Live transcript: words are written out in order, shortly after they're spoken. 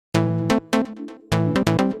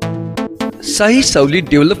साई सावली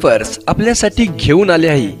डेव्हलपर्स आपल्यासाठी घेऊन आले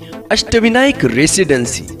आहे अष्टविनायक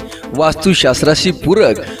रेसिडेन्सी। वास्तुशास्त्राशी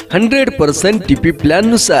पूरक 100% टीपी प्लॅन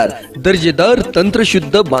नुसार दर्जेदार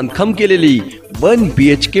तंत्रशुद्ध बांधकाम केलेली 1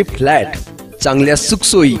 BHK फ्लॅट, चांगल्या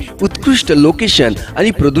सुखसोयी, उत्कृष्ट लोकेशन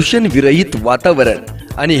आणि प्रदूषण विरहित वातावरण,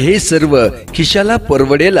 आणि हे सर्व खिशाला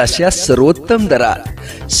परवडेल अशा सर्वोत्तम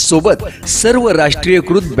दरात। सोबत सर्व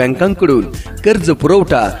राष्ट्रीयकृत बँकांकडून कर्ज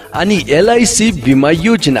पुरवठा आणि LIC विमा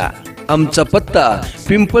योजना। आमचा पत्ता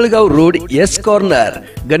पिंपळगाव रोड S कॉर्नर,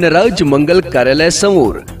 गणराज मंगल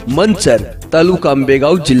कार्यालयासमोर, मंचर, तालुका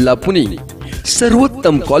आंबेगाव, जिल्हा पुणे।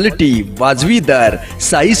 सर्वोत्तम क्वालिटी, वाजवी दर,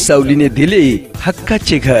 साई सावलीने दिले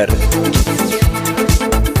हक्काचे घर।